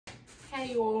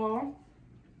Hey y'all,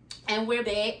 and we're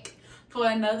back for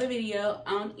another video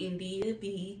on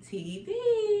IndiaBTV.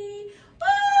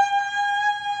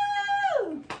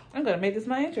 Woo! I'm gonna make this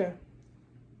my intro.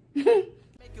 Make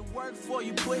it work for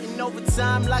you, putting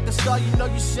overtime like a star, you know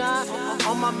you shine.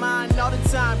 On my mind all the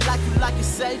time, like you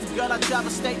safe. Girl, I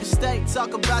travel state to state,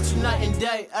 talk about you night and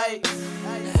day. Ay.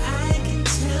 I can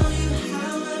tell you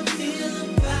how I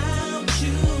feel about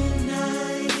you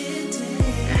night and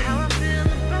day. How I feel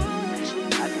about you.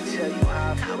 I can tell you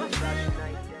how I feel about you night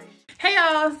and day. Hey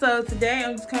y'all, so today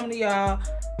I'm just coming to y'all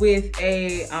with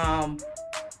a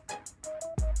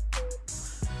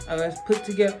let's put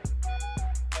together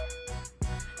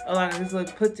this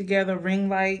like put together ring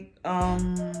light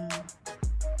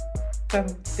type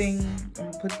of thing. I'm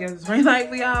gonna put together this ring light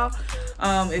for y'all.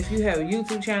 If you have a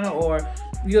YouTube channel or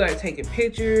you like taking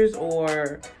pictures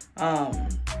or hell,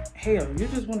 you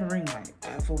just want a ring light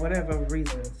for whatever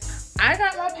reasons. I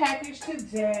got my package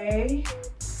today.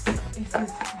 It's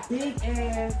this big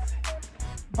ass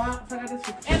box. I got this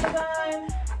from Amazon.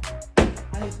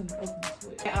 I need something to open this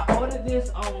with. I ordered this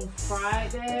on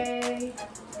Friday.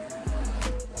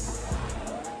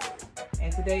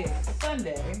 And today is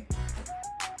Sunday.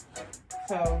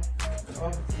 So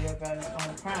obviously I got it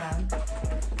on Prime.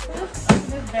 Let's open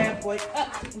this bad boy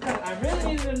up because I really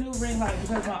needed a new ring light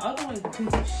because my other one is a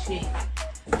piece of shit.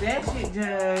 That shit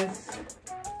just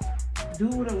do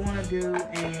what it wanna do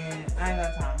and I ain't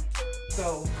got time.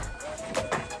 So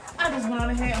I just went on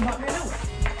ahead and bought me a new one.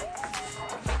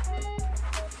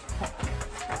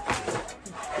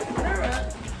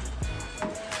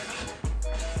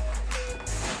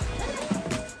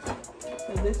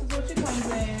 So this is what she comes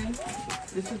in.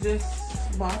 This is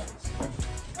just box.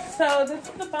 So this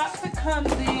is the box it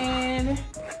comes in.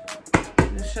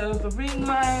 This shows the ring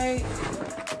light.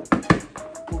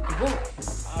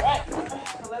 All right,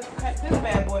 so let's crack this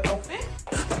bad boy open.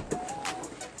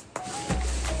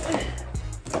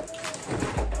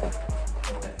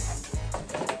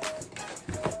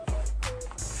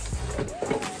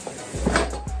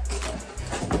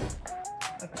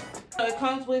 So it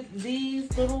comes with these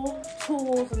little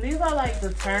tools, and these are like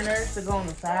the turners to go on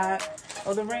the side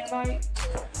of the ring light.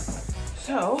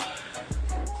 So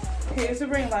here's the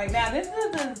ring light. Now this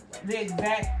is this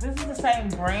is the same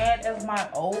brand as my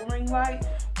old ring light,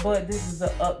 but this is the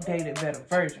updated, better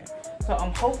version. So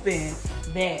I'm hoping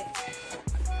that,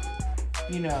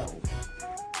 you know,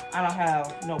 I don't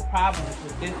have no problems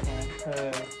with this one,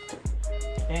 because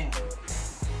damn.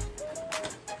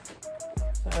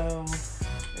 So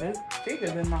it's bigger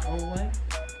than my old one,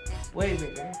 way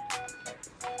bigger.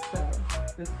 So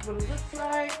this is what it looks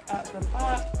like out the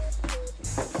box.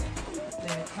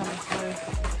 Then it comes with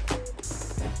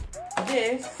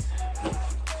this.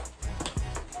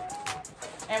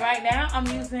 And right now I'm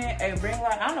using a ring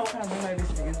light. I don't know what kind of ring light this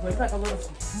is, but it's like a little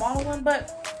smaller one,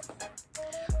 but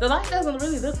the light doesn't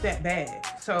really look that bad.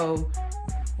 So,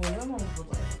 well, that one look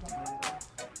like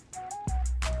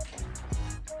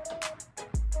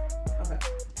okay.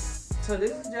 So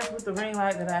this is just with the ring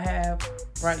light that I have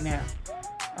right now.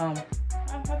 I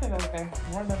think that's okay.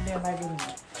 One of them damn light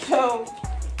anyway. So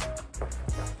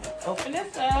open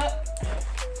this up.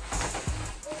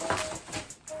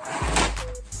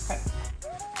 Okay.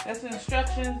 That's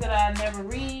instructions that I never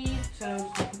read,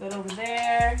 so put that over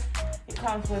there. It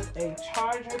comes with a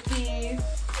charger piece.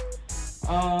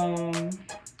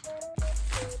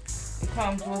 It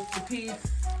comes with the piece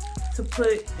to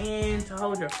put in to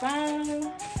hold your phone.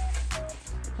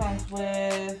 It comes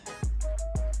with,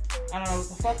 I don't know what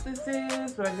the fuck this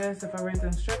is, but I guess if I read the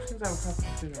instructions, I would probably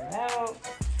figure it out.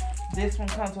 This one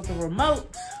comes with a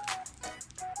remote.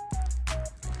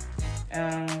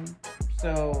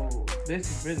 So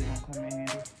this is really gonna come in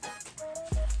handy.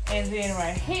 And then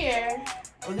right here,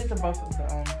 well, these are both of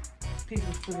the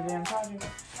pieces for the damn charger.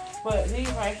 But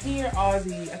these right here are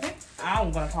the, I think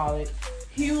I'm gonna call it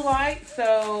hue light.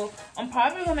 So I'm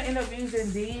probably gonna end up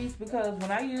using these because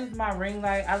when I use my ring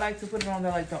light, I like to put it on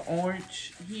the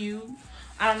orange hue.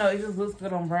 I don't know, it just looks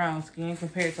good on brown skin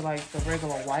compared to like the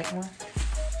regular white one.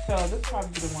 So this is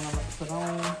probably the one I'm gonna put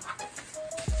on.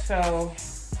 So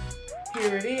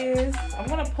here it is. I'm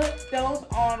gonna put those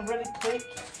on really quick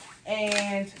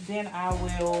and then I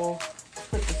will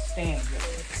put the stand together.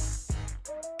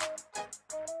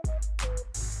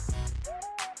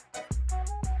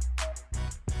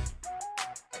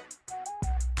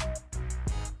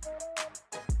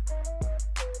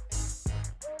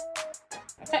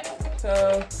 Okay,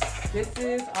 so this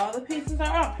is all the pieces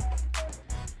are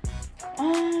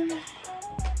on.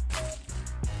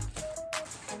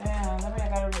 Damn, I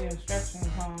gotta read the instructions,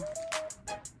 huh?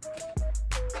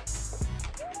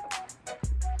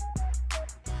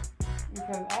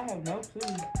 because I have no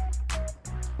clue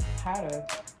how to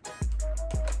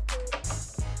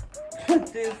put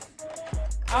this.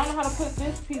 I don't know how to put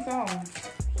this piece on.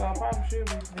 So I probably should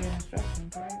read the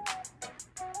instructions, right?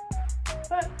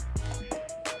 But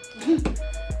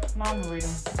no, I'm gonna read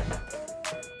them.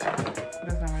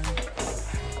 That's not right.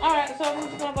 Alright, so I'm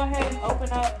just gonna go ahead and open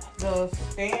up the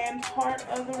stand part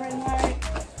of the ring light.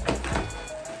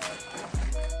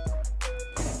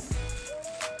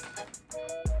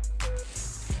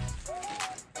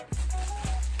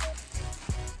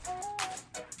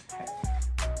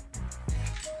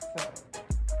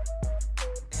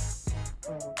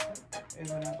 Is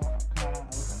it not gonna come out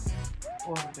open?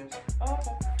 Or is it just, oh,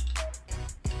 okay.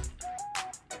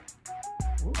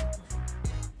 Ooh.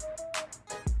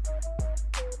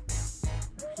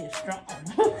 It's strong.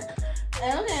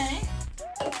 Okay.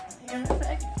 In a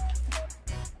second.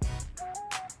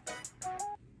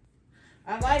 I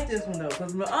like this one though,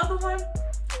 because the other one,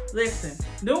 listen,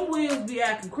 them wheels be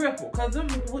acting crippled. Because them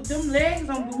legs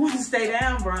don't be wanting to stay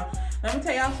down, bro. Let me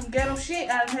tell y'all some ghetto shit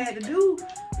I done had to do.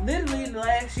 Literally in the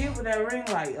last year with that ring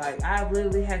light, like I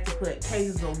literally had to put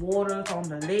cases of water on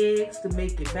the legs to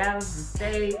make it balance and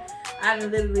stay. I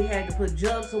literally had to put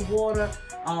jugs of water,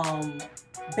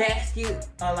 basket,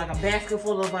 like a basket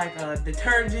full of like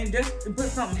detergent, just to put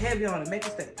something heavy on it, make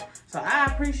it stay. So I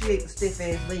appreciate the stiff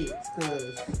ass legs,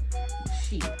 cause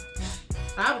shit,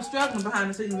 I was struggling behind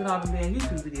the scenes with all the damn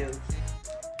YouTube videos.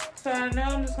 So I know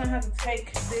I'm just gonna have to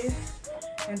take this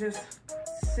and just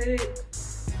sit it.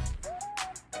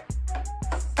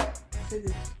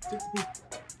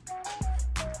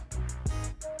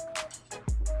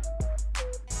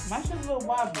 My shit's a little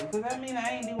wobbly, because that means I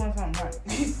ain't doing something right.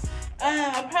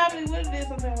 I probably would have did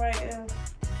something right if,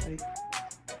 like,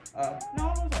 no,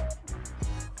 what was that?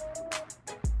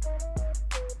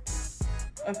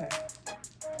 Okay.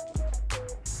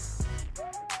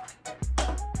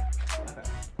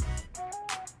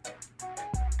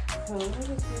 So let me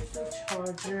just get the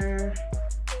charger.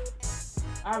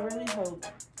 I really hope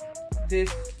this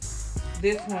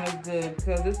one is good,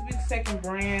 because this will be the second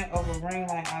brand of a ring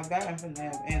light I've gotten from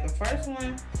them. And the first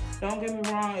one, don't get me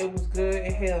wrong, it was good,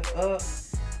 it held up.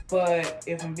 But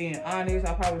if I'm being honest,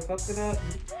 I probably fucked it up.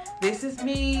 This is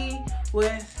me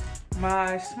with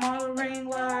my smaller ring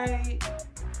light.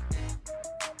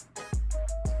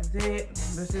 This is it.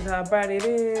 This is how bright it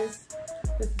is.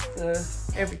 This is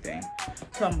the everything.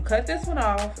 So I'm gonna cut this one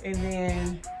off, and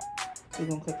then we're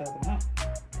gonna cut the other one off.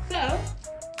 So,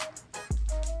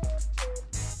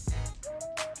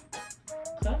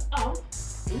 cut off.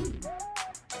 Ooh.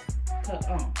 Cut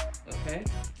on. Okay.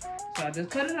 So I just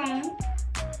cut it on.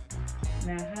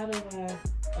 Now how do I,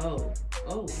 oh.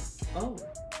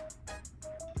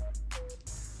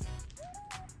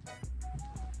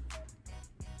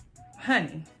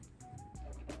 Honey.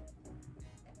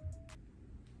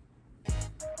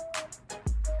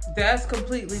 That's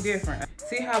completely different.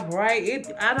 See how bright it,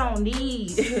 I don't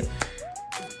need,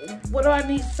 what do I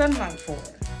need sunlight for?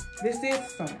 This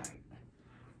is sunlight.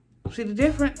 See the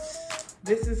difference?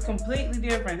 This is completely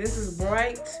different. This is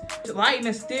bright. The lighting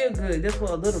is still good, just for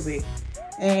a little bit.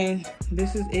 And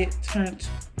this is it turned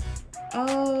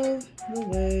all the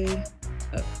way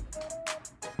up.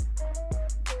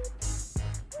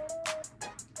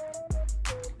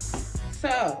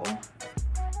 So,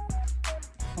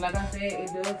 like I said,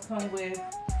 it does come with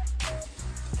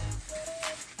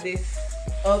this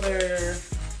other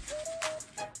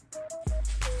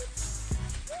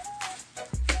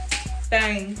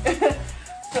thing.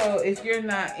 So if you're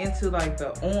not into like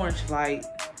the orange light,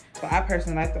 but I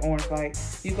personally like the orange light,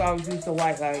 you can always use the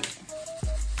white light.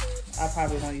 I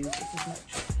probably won't use this as much.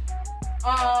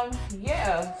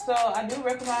 Yeah, so I do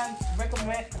recommend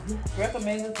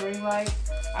this ring light.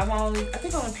 I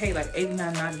think I only paid like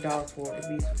 $89, $90 for it, to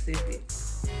be specific.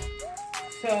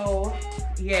 So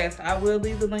yes, I will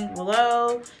leave the link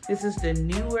below. This is the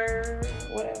NEEWER,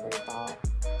 whatever it's called.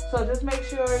 So just make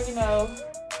sure, you know,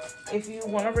 if you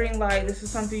want a ring light, this is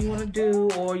something you want to do,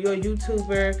 or you're a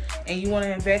YouTuber and you want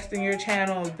to invest in your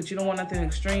channel, but you don't want nothing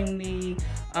extremely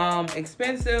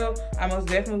expensive, I most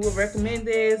definitely would recommend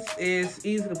this. It's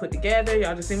easy to put together.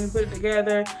 Y'all just see me put it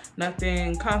together.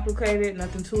 Nothing complicated,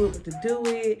 nothing to it but to do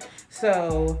it.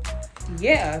 So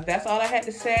yeah, that's all I had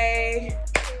to say.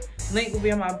 Link will be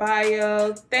in my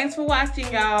bio. Thanks for watching,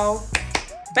 y'all.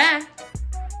 Bye.